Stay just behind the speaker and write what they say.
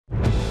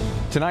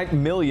Tonight,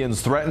 millions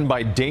threatened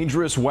by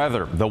dangerous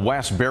weather. The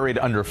West buried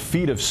under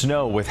feet of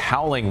snow with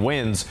howling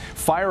winds.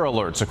 Fire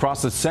alerts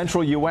across the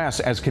central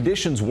U.S. as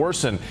conditions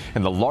worsen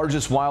in the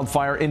largest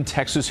wildfire in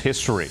Texas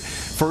history.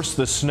 First,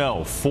 the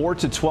snow, 4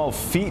 to 12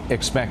 feet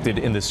expected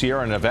in the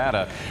Sierra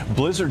Nevada.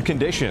 Blizzard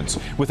conditions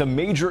with a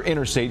major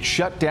interstate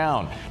shut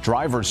down.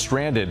 Drivers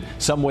stranded,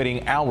 some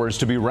waiting hours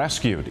to be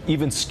rescued.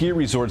 Even ski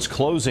resorts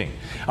closing.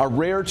 A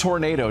rare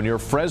tornado near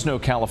Fresno,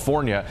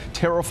 California,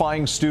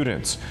 terrifying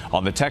students.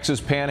 On the Texas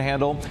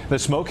Panhandle, the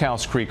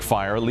Smokehouse Creek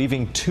fire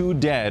leaving 2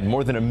 dead,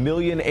 more than 1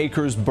 million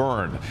acres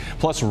burned,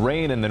 plus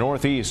rain in the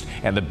Northeast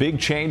and the big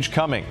change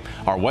coming.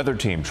 Our weather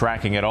team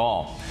tracking it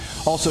all.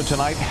 Also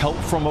tonight, help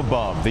from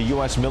above. The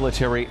U.S.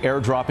 military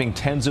airdropping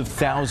tens of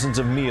thousands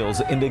of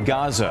meals into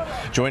Gaza,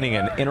 joining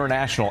an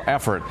international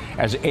effort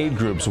as aid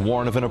groups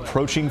warn of an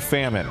approaching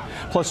famine.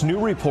 Plus new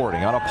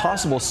reporting on a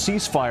possible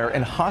ceasefire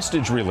and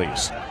hostage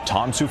release.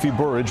 Soufi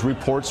Burridge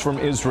reports from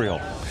Israel.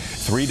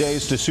 3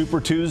 days to Super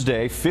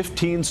Tuesday,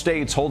 15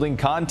 states holding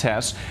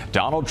contests.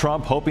 Donald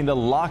Trump hoping to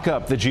lock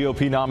up the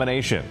GOP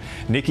nomination.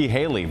 Nikki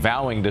Haley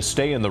vowing to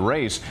stay in the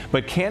race,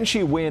 but can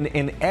she win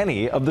in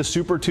any of the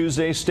Super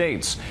Tuesday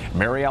states?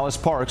 Mary Alice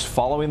Parks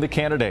following the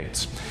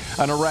candidates.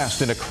 An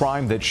arrest in a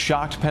crime that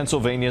shocked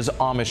Pennsylvania's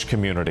Amish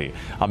community.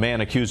 A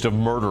man accused of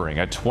murdering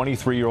a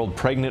 23-year-old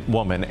pregnant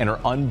woman and her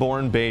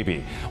unborn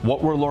baby.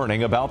 What we're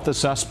learning about the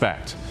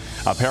suspect.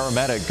 A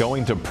paramedic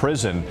going to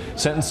prison,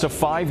 sentenced to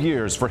 5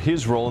 years for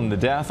his role in the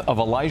death of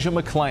Elijah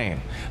McClain,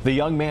 the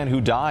young man who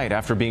died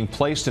after being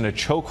placed in a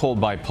chokehold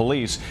by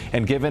police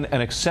and given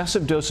an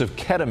excessive dose of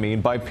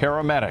ketamine by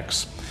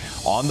paramedics.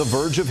 On the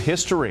verge of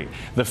history,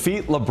 the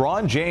feat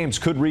LeBron James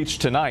could reach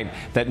tonight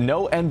that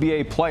no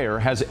NBA player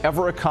has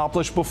ever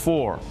accomplished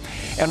before.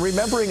 And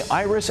remembering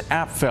Iris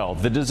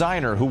Apfel, the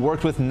designer who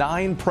worked with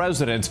 9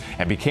 presidents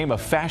and became a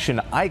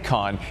fashion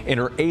icon in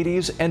her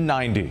 80s and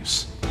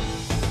 90s.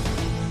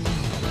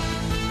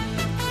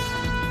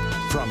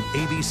 From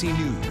ABC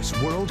News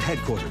World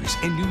Headquarters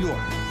in New York,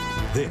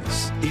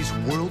 this is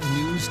World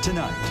News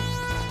Tonight.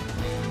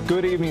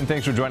 Good evening.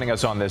 Thanks for joining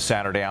us on this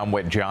Saturday. I'm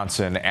Whit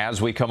Johnson.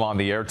 As we come on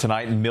the air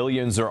tonight,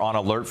 millions are on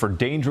alert for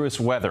dangerous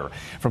weather.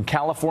 From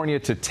California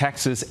to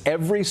Texas,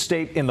 every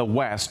state in the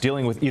West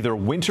dealing with either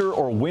winter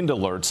or wind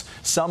alerts,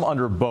 some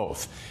under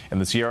both. In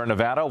the Sierra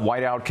Nevada,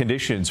 whiteout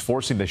conditions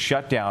forcing the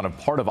shutdown of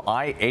part of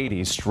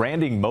I-80,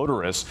 stranding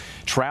motorists.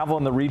 Travel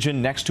in the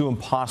region next to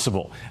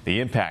impossible. The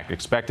impact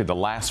expected to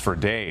last for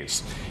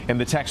days. In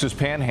the Texas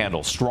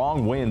Panhandle,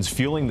 strong winds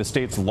fueling the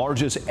state's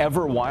largest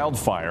ever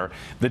wildfire,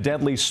 the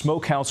deadly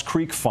Smokehouse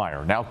Creek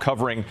fire, now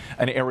covering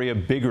an area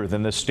bigger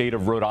than the state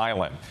of Rhode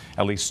Island.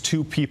 At least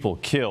 2 people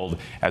killed,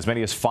 as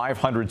many as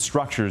 500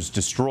 structures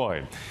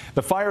destroyed.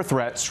 The fire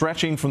threat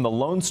stretching from the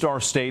Lone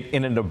Star State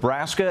into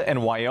Nebraska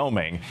and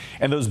Wyoming,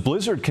 and those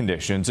blizzard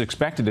conditions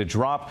expected to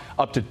drop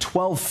up to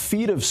 12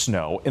 feet of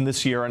snow in the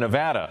Sierra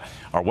Nevada.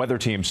 Our weather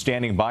team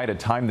standing by to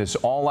time this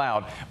all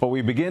out, but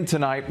we begin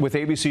tonight with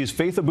ABC's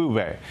Faith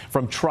Abube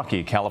from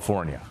Truckee,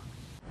 California.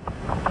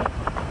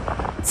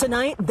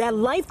 Tonight, that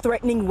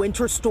life-threatening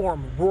winter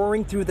storm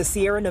roaring through the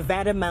Sierra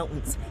Nevada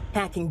mountains,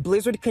 packing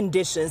blizzard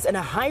conditions and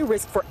a high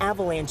risk for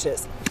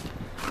avalanches.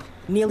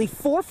 Nearly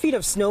 4 feet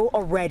of snow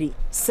already,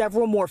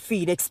 several more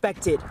feet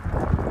expected.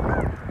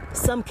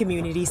 Some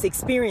communities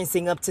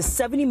experiencing up to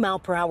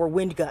 70-mile-per-hour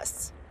wind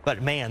gusts.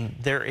 But man,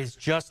 there is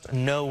just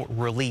no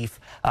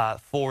relief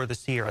for the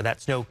Sierra. That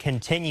snow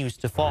continues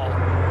to fall.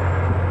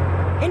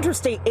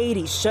 Interstate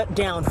 80 shut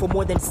down for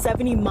more than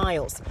 70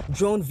 miles.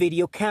 Drone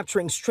video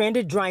capturing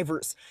stranded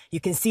drivers. You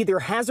can see their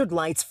hazard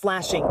lights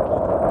flashing.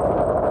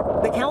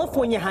 The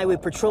California Highway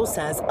Patrol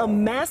says a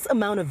mass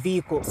amount of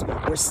vehicles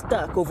were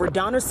stuck over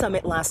Donner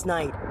Summit last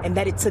night, and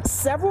that it took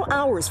several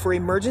hours for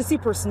emergency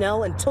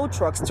personnel and tow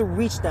trucks to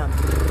reach them.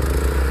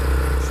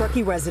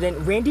 Truckee resident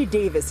Randy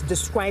Davis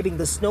describing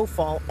the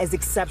snowfall as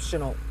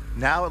exceptional.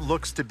 Now it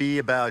looks to be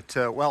about,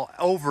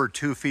 over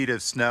 2 feet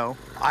of snow.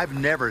 I've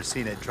never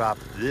seen it drop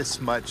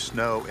this much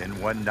snow in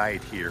one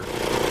night here.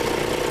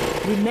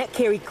 We met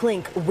Carrie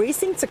Klink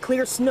racing to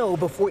clear snow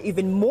before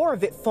even more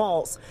of it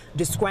falls,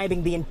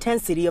 describing the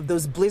intensity of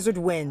those blizzard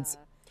winds.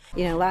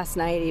 You know, last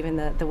night even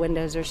the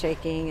windows are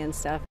shaking and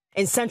stuff.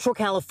 In Central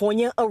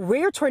California, a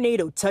rare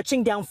tornado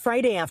touching down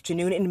Friday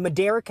afternoon in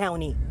Madera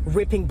County,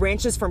 ripping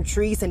branches from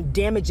trees and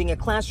damaging a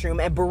classroom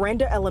at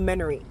Berenda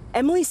Elementary.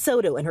 Emily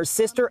Soto and her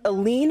sister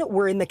Aline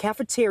were in the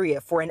cafeteria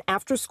for an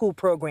after-school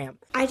program.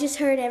 I just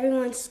heard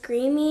everyone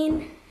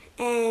screaming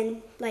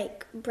and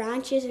like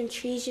branches and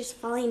trees just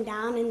falling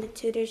down, and the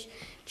tutors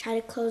tried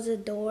to close the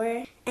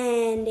door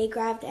and they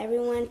grabbed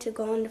everyone to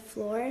go on the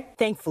floor.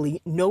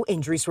 Thankfully, no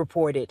injuries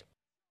reported.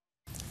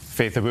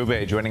 Faith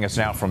Abube joining us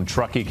now from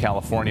Truckee,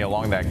 California,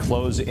 along that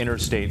closed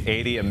Interstate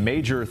 80, a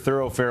major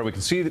thoroughfare. We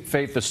can see,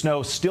 Faith, the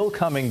snow still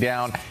coming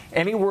down.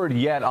 Any word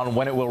yet on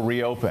when it will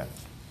reopen?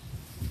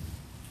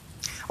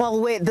 Well,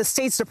 the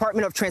state's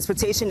Department of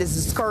Transportation is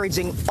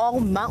discouraging all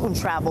mountain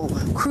travel.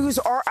 Crews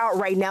are out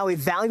right now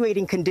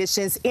evaluating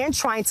conditions and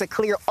trying to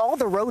clear all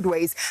the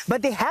roadways,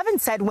 but they haven't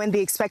said when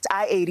they expect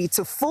I-80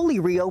 to fully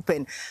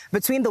reopen.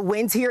 Between the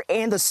winds here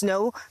and the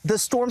snow, the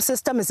storm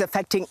system is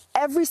affecting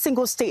every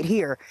single state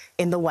here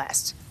in the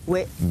West.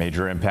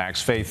 Major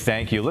impacts. Faith,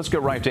 thank you. Let's go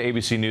right to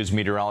ABC News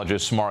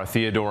meteorologist Samara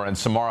Theodore. And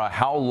Samara,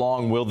 how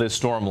long will this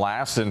storm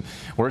last and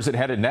where's it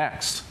headed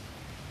next?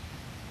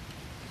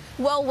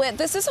 Well, Whit,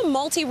 this is a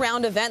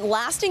multi-round event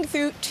lasting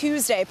through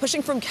Tuesday,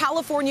 pushing from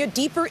California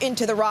deeper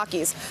into the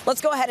Rockies.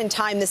 Let's go ahead and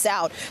time this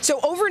out.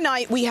 So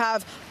overnight, we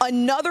have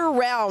another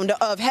round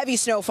of heavy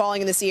snow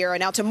falling in the Sierra.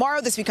 Now,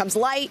 tomorrow, this becomes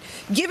light,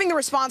 giving the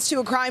response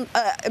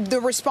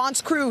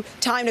crew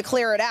time to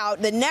clear it out.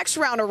 The next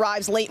round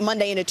arrives late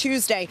Monday into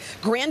Tuesday.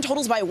 Grand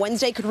totals by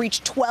Wednesday could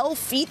reach 12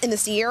 feet in the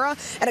Sierra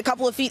and a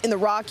couple of feet in the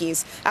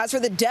Rockies. As for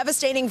the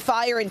devastating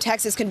fire in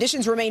Texas,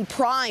 conditions remain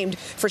primed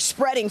for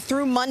spreading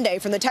through Monday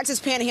from the Texas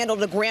Panhandle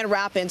to Grand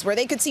Rapids, where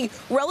they could see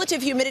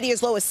relative humidity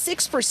as low as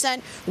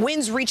 6%,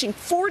 winds reaching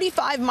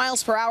 45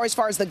 miles per hour as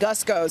far as the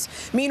gust goes.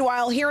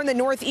 Meanwhile, here in the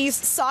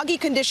Northeast, soggy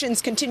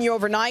conditions continue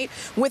overnight,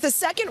 with a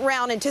second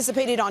round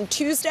anticipated on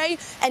Tuesday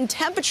and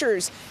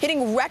temperatures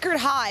hitting record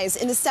highs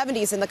in the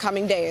 70s in the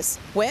coming days.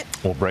 Whit?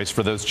 We'll brace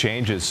for those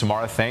changes.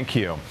 Samara, thank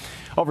you.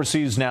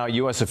 Overseas now,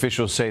 U.S.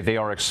 officials say they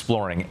are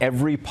exploring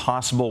every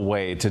possible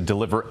way to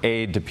deliver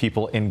aid to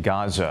people in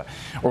Gaza.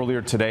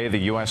 Earlier today, the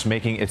U.S.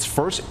 making its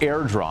first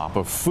airdrop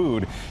of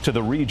food to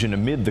the region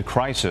amid the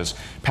crisis.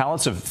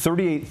 Pallets of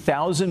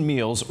 38,000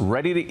 meals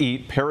ready to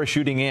eat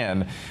parachuting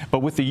in. But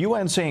with the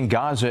UN saying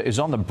Gaza is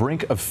on the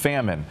brink of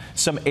famine,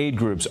 some aid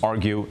groups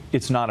argue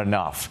it's not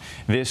enough.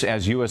 This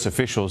as U.S.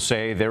 officials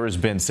say there has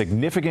been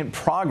significant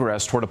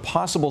progress toward a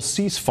possible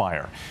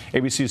ceasefire.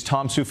 ABC's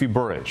Soufi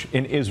Burridge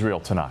in Israel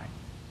tonight.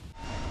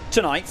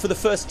 Tonight, for the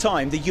first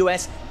time, the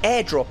US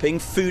airdropping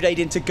food aid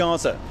into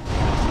Gaza.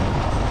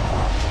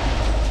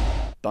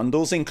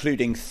 Bundles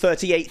including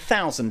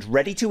 38,000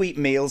 ready-to-eat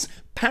meals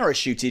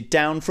parachuted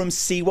down from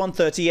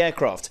C-130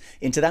 aircraft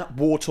into that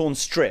war-torn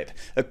strip,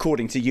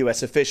 according to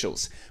US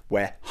officials,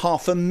 where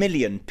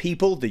 500,000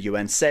 people, the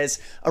UN says,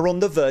 are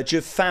on the verge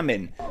of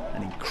famine,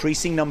 and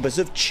increasing numbers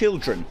of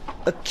children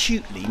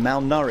acutely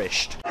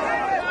malnourished.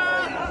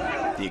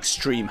 The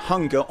extreme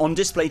hunger on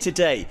display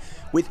today,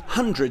 with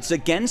hundreds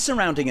again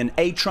surrounding an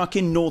aid truck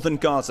in northern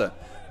Gaza.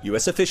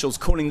 US officials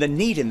calling the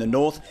need in the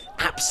north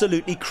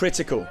absolutely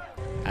critical,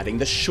 adding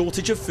the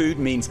shortage of food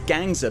means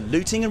gangs are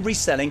looting and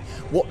reselling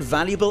what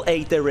valuable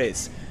aid there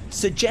is,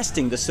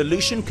 suggesting the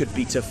solution could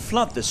be to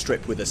flood the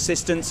strip with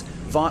assistance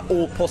via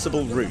all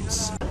possible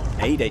routes.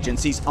 Aid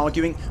agencies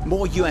arguing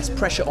more US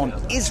pressure on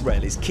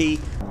Israel is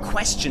key,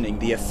 questioning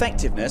the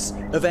effectiveness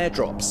of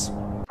airdrops.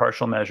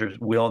 Partial measures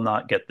will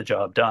not get the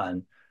job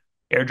done.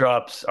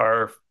 Airdrops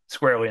are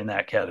squarely in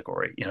that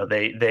category. You know,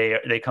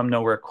 they come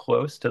nowhere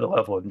close to the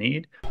level of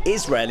need.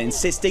 Israel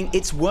insisting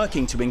it's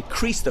working to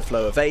increase the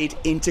flow of aid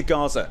into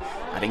Gaza,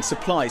 adding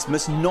supplies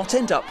must not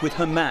end up with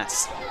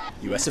Hamas.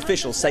 US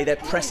officials say they're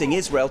pressing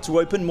Israel to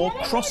open more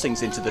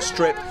crossings into the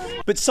strip,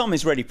 but some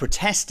Israeli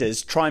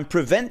protesters try and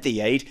prevent the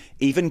aid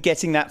even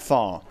getting that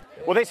far.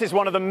 Well, this is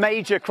one of the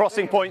major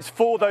crossing points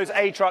for those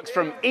aid trucks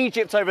from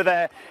Egypt over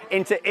there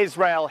into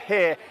Israel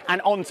here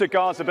and onto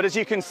Gaza. But as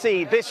you can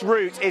see, this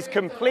route is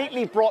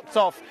completely blocked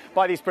off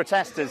by these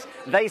protesters.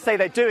 They say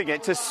they're doing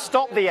it to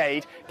stop the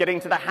aid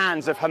getting to the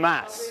hands of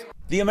Hamas.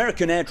 The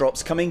American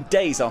airdrops coming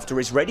days after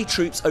Israeli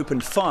troops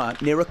opened fire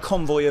near a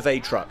convoy of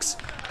aid trucks.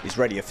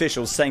 Israeli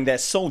officials saying their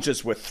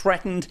soldiers were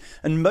threatened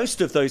and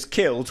most of those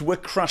killed were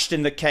crushed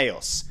in the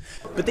chaos.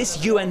 But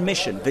this UN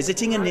mission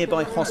visiting a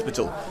nearby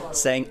hospital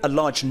saying a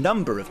large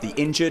number of the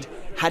injured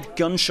had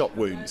gunshot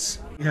wounds.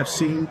 We have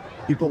seen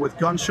people with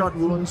gunshot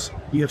wounds,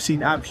 we have seen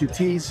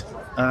amputees,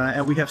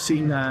 and we have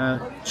seen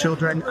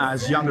children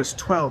as young as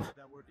 12.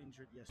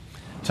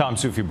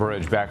 Soufi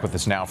Burridge back with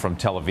us now from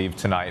Tel Aviv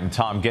tonight. And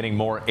Tom, getting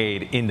more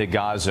aid into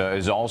Gaza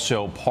is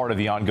also part of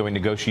the ongoing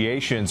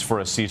negotiations for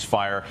a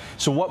ceasefire.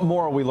 So what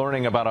more are we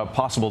learning about a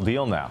possible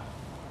deal now?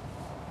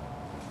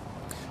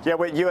 Yeah,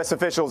 with US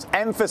officials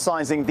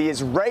emphasizing the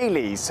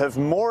Israelis have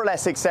more or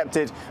less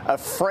accepted a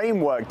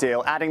framework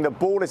deal, adding the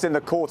ball is in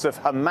the court of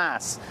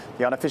Hamas.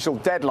 The unofficial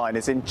deadline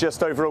is in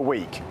just over a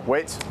week.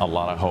 Whit? A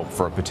lot of hope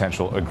for a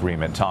potential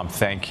agreement. Tom,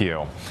 thank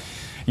you.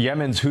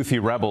 Yemen's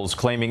Houthi rebels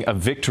claiming a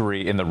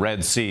victory in the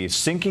Red Sea,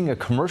 sinking a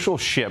commercial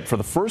ship for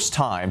the first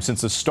time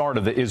since the start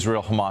of the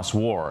Israel-Hamas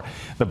war.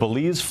 The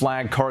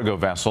Belize-flagged cargo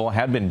vessel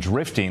had been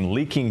drifting,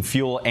 leaking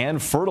fuel and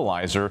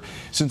fertilizer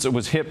since it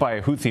was hit by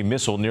a Houthi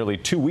missile nearly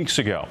 2 weeks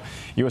ago.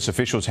 U.S.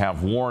 officials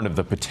have warned of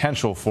the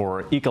potential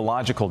for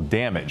ecological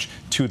damage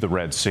to the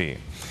Red Sea.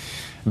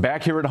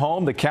 Back here at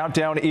home, the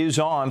countdown is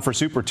on for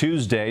Super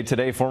Tuesday.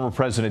 Today, former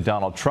President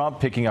Donald Trump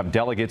picking up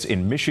delegates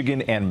in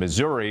Michigan and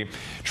Missouri.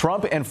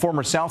 Trump and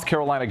former South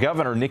Carolina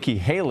Governor Nikki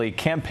Haley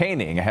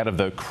campaigning ahead of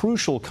the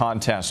crucial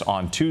contest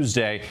on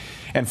Tuesday.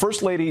 And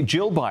First Lady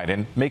Jill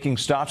Biden making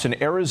stops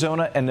in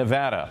Arizona and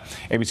Nevada.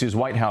 ABC's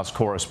White House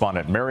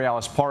correspondent Mary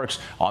Alice Parks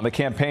on the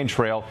campaign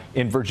trail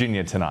in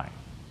Virginia tonight.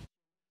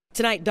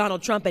 Tonight,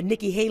 Donald Trump and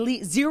Nikki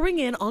Haley zeroing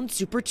in on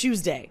Super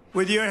Tuesday.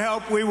 With your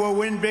help, we will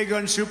win big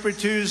on Super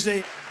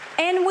Tuesday.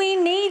 And we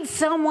need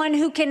someone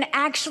who can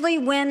actually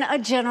win a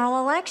general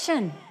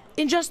election.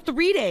 In just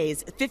 3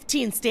 days,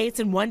 15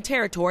 states and 1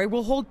 territory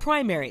will hold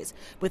primaries,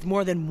 with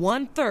more than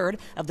 1/3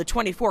 of the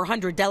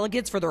 2,400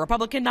 delegates for the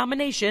Republican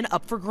nomination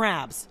up for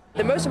grabs.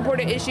 The most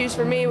important issues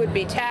for me would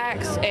be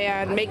tax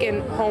and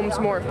making homes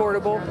more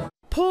affordable.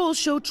 Polls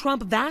show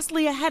Trump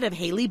vastly ahead of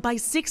Haley by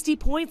 60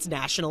 points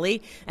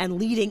nationally and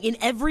leading in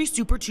every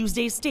Super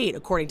Tuesday state,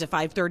 according to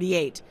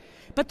 538.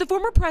 But the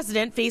former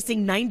president,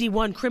 facing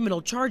 91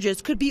 criminal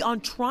charges, could be on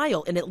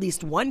trial in at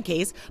least one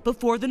case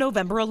before the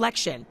November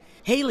election.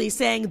 Haley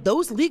saying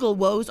those legal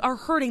woes are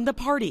hurting the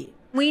party.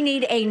 We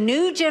need a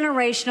new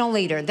generational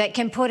leader that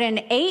can put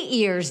in 8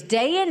 years,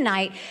 day and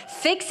night,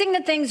 fixing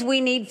the things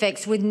we need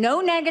fixed with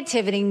no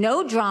negativity,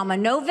 no drama,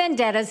 no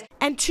vendettas.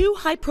 And 2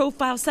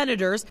 high-profile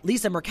senators,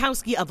 Lisa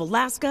Murkowski of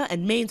Alaska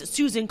and Maine's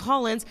Susan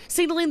Collins,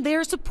 signaling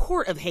their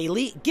support of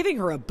Haley, giving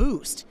her a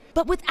boost.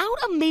 But without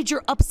a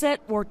major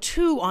upset or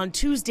 2 on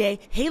Tuesday,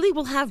 Haley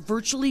will have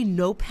virtually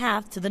no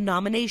path to the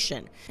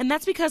nomination. And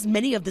that's because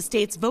many of the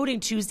states voting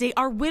Tuesday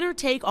are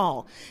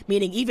winner-take-all,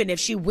 meaning even if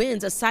she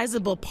wins a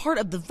sizable part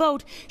of the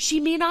vote,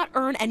 she may not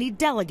earn any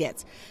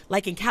delegates,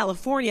 like in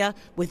California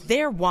with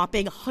their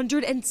whopping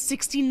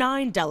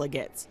 169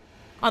 delegates.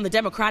 On the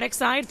Democratic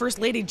side, First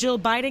Lady Jill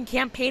Biden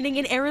campaigning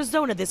in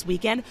Arizona this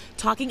weekend,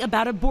 talking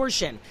about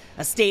abortion,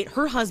 a state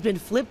her husband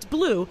flipped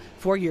blue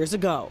 4 years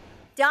ago.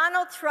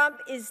 Donald Trump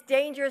is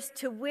dangerous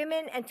to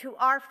women and to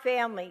our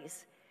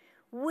families.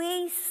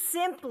 We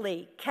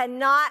simply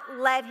cannot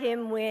let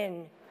him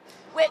win.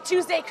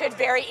 Tuesday could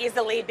very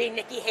easily be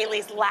Nikki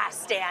Haley's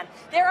last stand.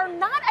 There are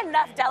not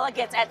enough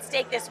delegates at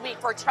stake this week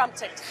for Trump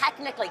to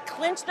technically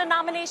clinch the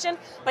nomination,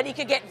 but he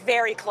could get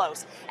very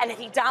close. And if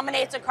he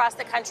dominates across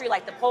the country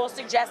like the polls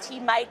suggest he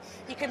might,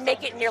 he could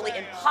make it nearly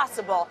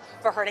impossible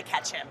for her to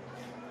catch him.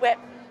 Whip.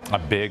 A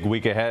big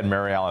week ahead,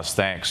 Mary Alice.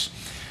 Thanks.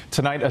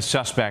 Tonight, a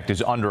suspect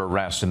is under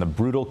arrest in the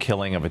brutal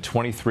killing of a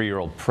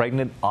 23-year-old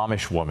pregnant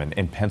Amish woman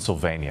in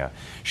Pennsylvania.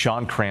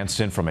 Sean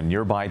Cranston from a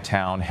nearby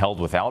town held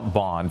without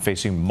bond,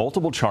 facing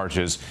multiple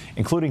charges,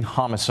 including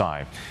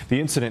homicide. The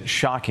incident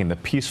shocking the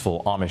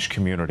peaceful Amish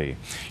community.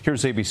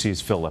 Here's ABC's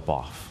Phil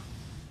Lipoff.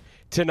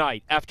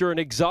 Tonight, after an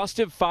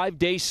exhaustive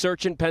 5-day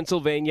search in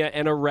Pennsylvania,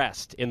 an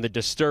arrest in the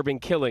disturbing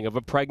killing of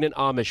a pregnant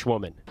Amish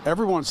woman.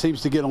 Everyone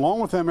seems to get along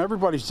with them.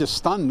 Everybody's just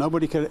stunned.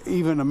 Nobody could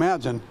even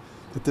imagine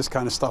that this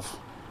kind of stuff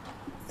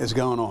is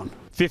going on.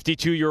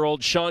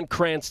 52-year-old Sean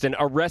Cranston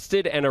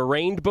arrested and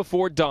arraigned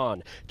before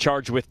dawn,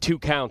 charged with 2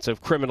 counts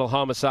of criminal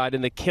homicide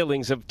in the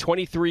killings of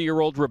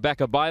 23-year-old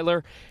Rebecca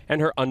Byler and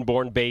her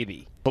unborn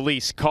baby.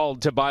 Police called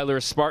to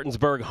Byler's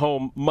Spartansburg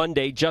home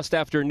Monday just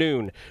after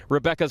noon.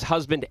 Rebecca's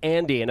husband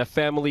Andy and a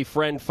family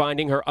friend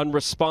finding her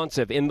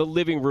unresponsive in the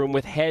living room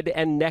with head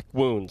and neck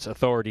wounds,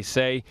 authorities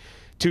say.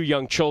 2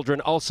 young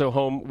children, also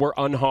home, were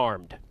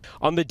unharmed.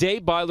 On the day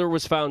Byler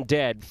was found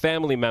dead,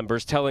 family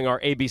members telling our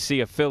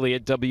ABC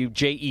affiliate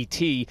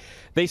WJET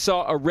they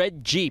saw a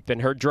red Jeep in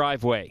her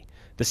driveway,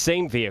 the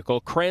same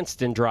vehicle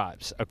Cranston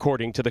drives,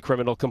 according to the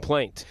criminal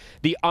complaint.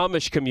 The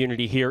Amish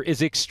community here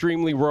is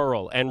extremely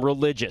rural and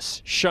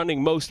religious,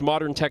 shunning most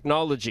modern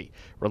technology,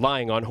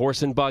 relying on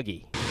horse and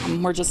buggy.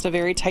 We're just a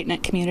very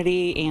tight-knit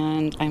community,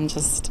 and I'm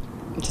just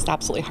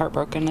absolutely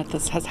heartbroken that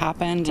this has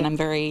happened, and I'm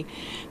very,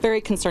 very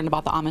concerned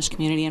about the Amish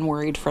community and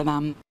worried for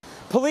them.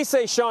 Police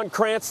say Sean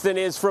Cranston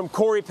is from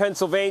Corey,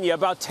 Pennsylvania,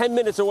 about 10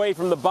 minutes away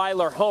from the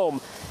Byler home.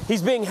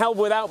 He's being held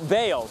without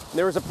bail.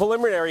 There is a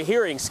preliminary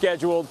hearing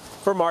scheduled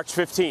for March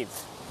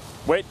 15th.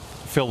 Wait.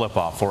 Phil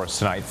Lipoff for us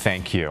tonight.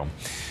 Thank you.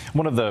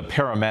 One of the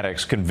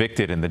paramedics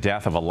convicted in the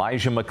death of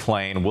Elijah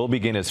McClain will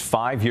begin his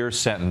 5-year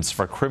sentence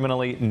for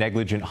criminally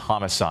negligent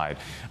homicide.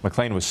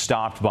 McClain was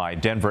stopped by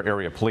Denver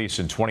area police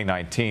in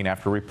 2019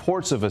 after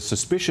reports of a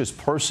suspicious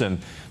person.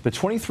 The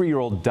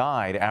 23-year-old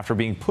died after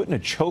being put in a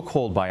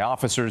chokehold by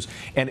officers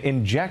and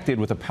injected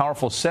with a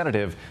powerful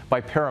sedative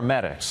by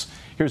paramedics.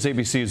 Here's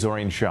ABC's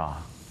Zoreen Shah.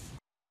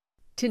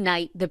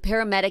 Tonight, the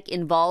paramedic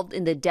involved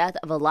in the death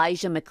of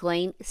Elijah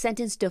McClain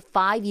sentenced to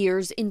 5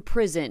 years in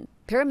prison.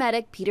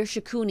 Paramedic Peter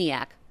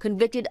Shakuniak,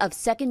 convicted of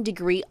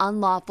second-degree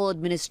unlawful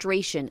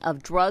administration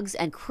of drugs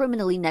and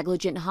criminally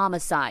negligent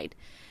homicide.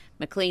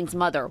 McClain's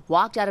mother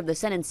walked out of the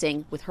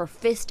sentencing with her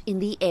fist in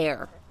the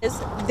air. It's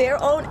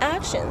their own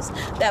actions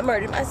that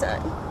murdered my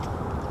son.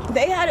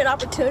 They had an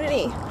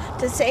opportunity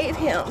to save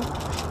him.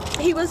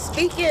 He was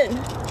speaking,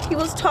 he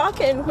was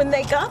talking when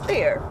they got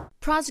there.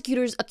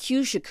 Prosecutors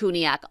accuse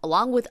Shakuniak,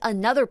 along with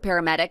another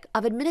paramedic,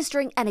 of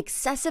administering an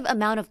excessive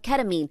amount of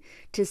ketamine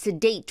to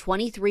sedate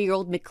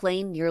 23-year-old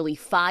McClain nearly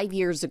 5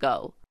 years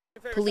ago.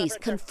 Police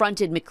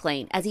confronted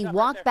McClain as he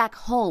walked back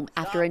home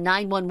after a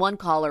 911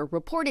 caller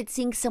reported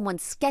seeing someone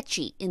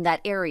sketchy in that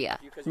area.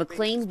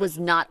 McClain was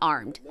not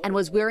armed and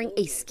was wearing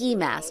a ski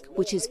mask,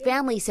 which his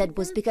family said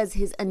was because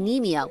his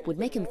anemia would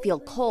make him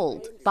feel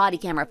cold. Body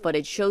camera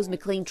footage shows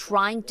McClain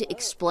trying to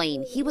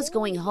explain he was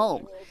going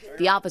home.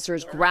 The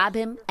officers grab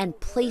him and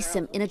place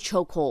him in a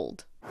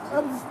chokehold.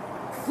 I'm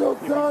so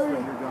sorry.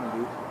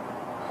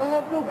 I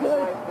have no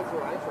gun.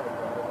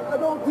 I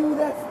don't do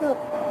that stuff.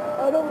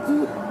 I don't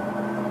do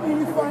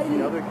any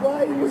fighting.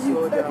 Why were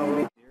you attacking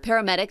me?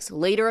 Paramedics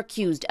later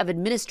accused of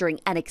administering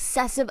an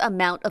excessive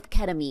amount of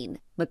ketamine.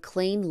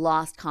 McClain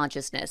lost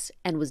consciousness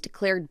and was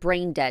declared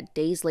brain dead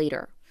days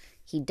later.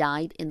 He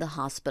died in the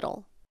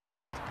hospital.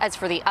 As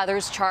for the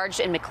others charged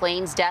in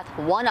McClain's death,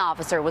 one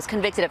officer was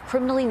convicted of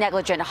criminally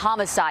negligent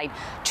homicide,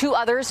 2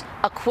 others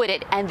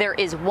acquitted, and there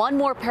is one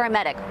more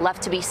paramedic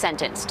left to be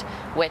sentenced.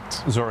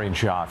 Zoreen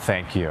Shah,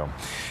 thank you.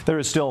 There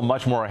is still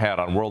much more ahead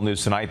on World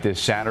News Tonight.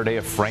 This Saturday,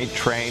 a freight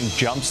train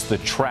jumps the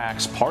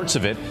tracks. Parts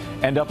of it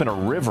end up in a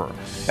river.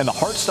 And the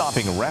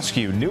heart-stopping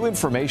rescue, new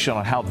information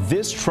on how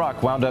this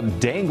truck wound up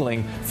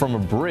dangling from a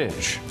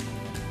bridge.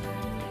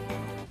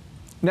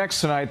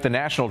 Next tonight, the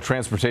National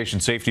Transportation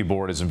Safety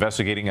Board is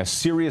investigating a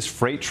serious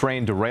freight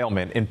train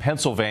derailment in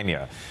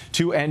Pennsylvania.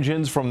 2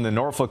 engines from the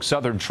Norfolk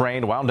Southern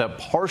train wound up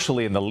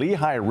partially in the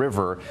Lehigh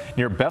River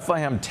near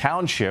Bethlehem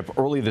Township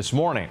early this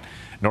morning.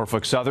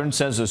 Norfolk Southern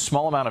says a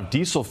small amount of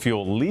diesel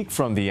fuel leaked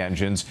from the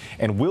engines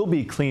and will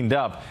be cleaned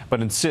up,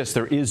 but insists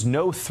there is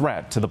no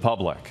threat to the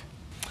public.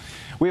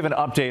 We have an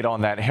update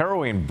on that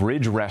harrowing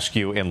bridge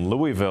rescue in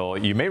Louisville.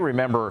 You may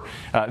remember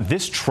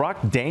this truck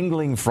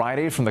dangling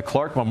Friday from the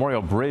Clark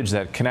Memorial Bridge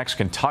that connects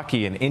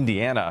Kentucky and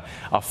Indiana.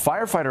 A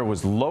firefighter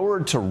was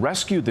lowered to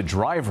rescue the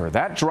driver.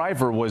 That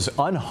driver was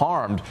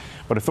unharmed,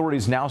 but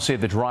authorities now say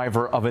the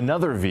driver of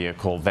another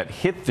vehicle that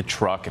hit the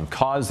truck and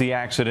caused the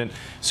accident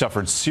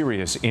suffered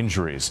serious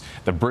injuries.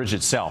 The bridge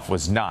itself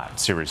was not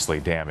seriously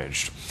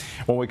damaged.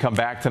 When we come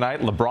back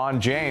tonight,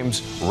 LeBron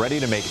James ready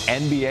to make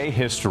NBA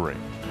history.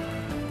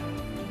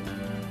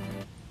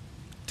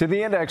 To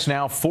the index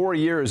now, 4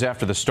 years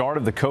after the start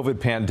of the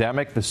COVID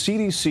pandemic, the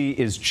CDC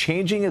is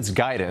changing its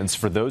guidance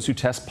for those who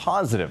test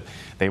positive.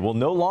 They will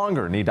no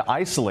longer need to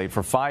isolate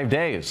for 5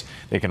 days.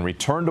 They can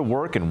return to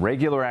work and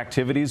regular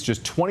activities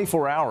just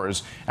 24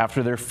 hours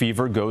after their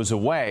fever goes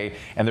away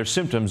and their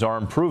symptoms are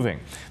improving.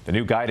 The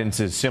new guidance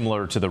is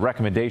similar to the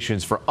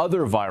recommendations for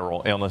other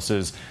viral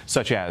illnesses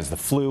such as the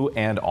flu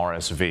and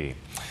RSV.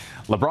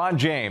 LeBron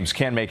James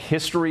can make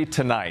history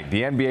tonight.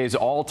 The NBA's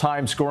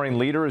all-time scoring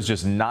leader is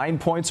just 9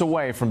 points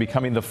away from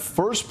becoming the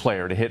first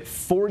player to hit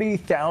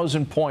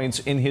 40,000 points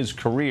in his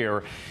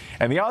career.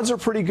 And the odds are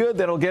pretty good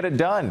that he'll get it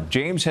done.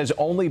 James has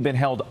only been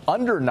held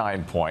under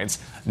 9 points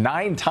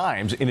 9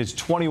 times in his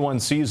 21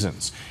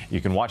 seasons.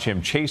 You can watch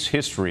him chase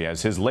history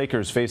as his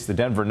Lakers face the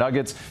Denver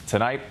Nuggets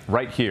tonight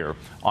right here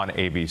on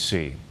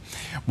ABC.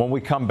 When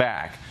we come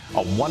back,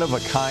 a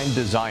one-of-a-kind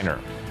designer.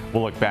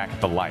 We'll look back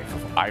at the life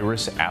of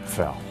Iris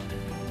Apfel.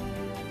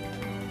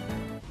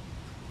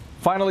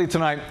 Finally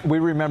tonight, we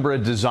remember a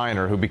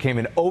designer who became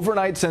an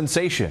overnight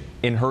sensation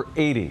in her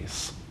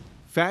 80s.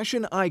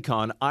 Fashion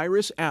icon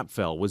Iris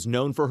Apfel was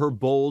known for her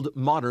bold,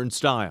 modern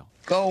style.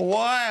 Go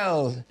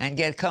wild and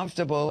get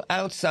comfortable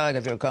outside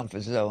of your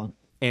comfort zone.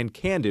 And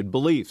candid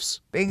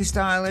beliefs. Being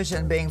stylish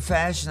and being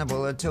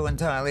fashionable are 2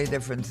 entirely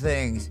different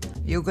things.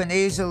 You can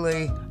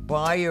easily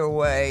buy your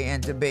way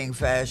into being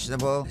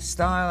fashionable.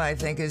 Style, I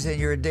think, is in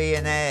your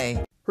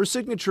DNA. Her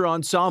signature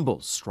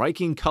ensembles,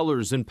 striking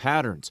colors and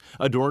patterns,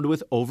 adorned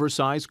with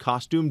oversized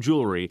costume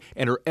jewelry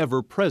and her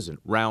ever-present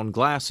round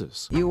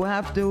glasses. You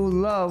have to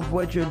love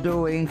what you're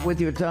doing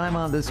with your time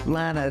on this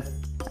planet,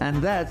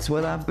 and that's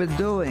what I've been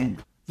doing.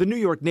 The New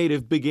York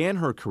native began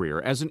her career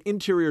as an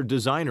interior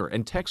designer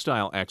and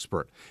textile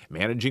expert,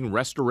 managing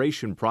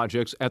restoration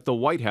projects at the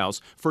White House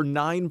for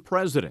 9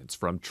 presidents,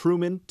 from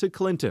Truman to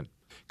Clinton.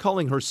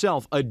 Calling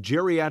herself a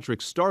geriatric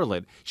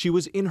starlet, she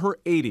was in her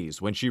 80s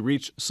when she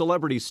reached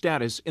celebrity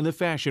status in the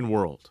fashion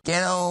world.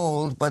 Get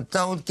old, but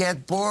don't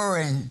get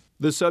boring.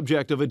 The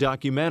subject of a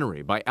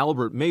documentary by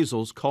Albert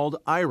Maysles called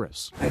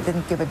Iris. I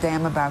didn't give a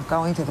damn about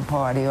going to the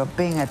party or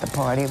being at the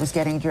party. It was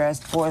getting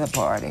dressed for the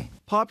party.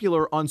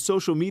 Popular on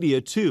social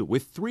media, too,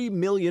 with 3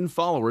 million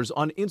followers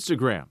on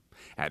Instagram.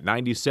 At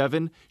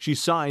 97, she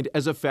signed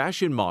as a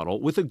fashion model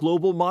with a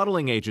global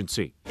modeling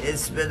agency.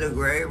 It's been a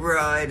great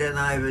ride, and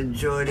I've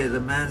enjoyed it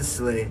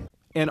immensely.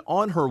 And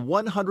on her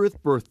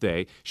 100th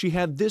birthday, she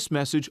had this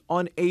message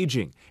on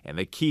aging and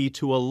the key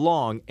to a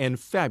long and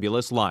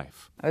fabulous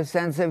life. A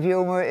sense of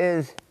humor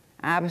is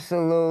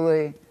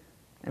absolutely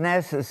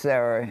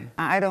necessary.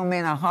 I don't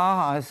mean a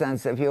ha-ha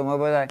sense of humor,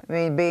 but I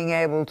mean being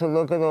able to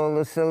look at all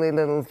the silly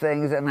little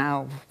things and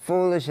how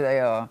foolish they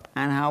are,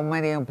 and how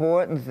many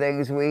important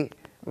things we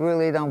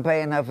really don't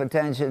pay enough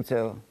attention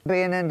to.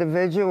 Be an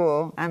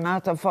individual and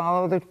not to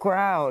follow the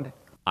crowd.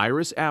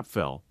 Iris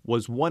Apfel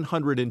was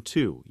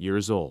 102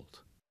 years old.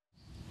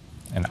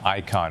 An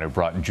icon who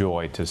brought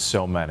joy to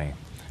so many.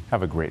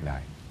 Have a great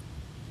night.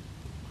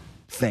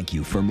 Thank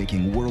you for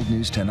making World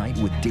News Tonight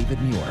with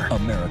David Muir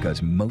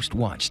America's most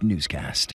watched newscast.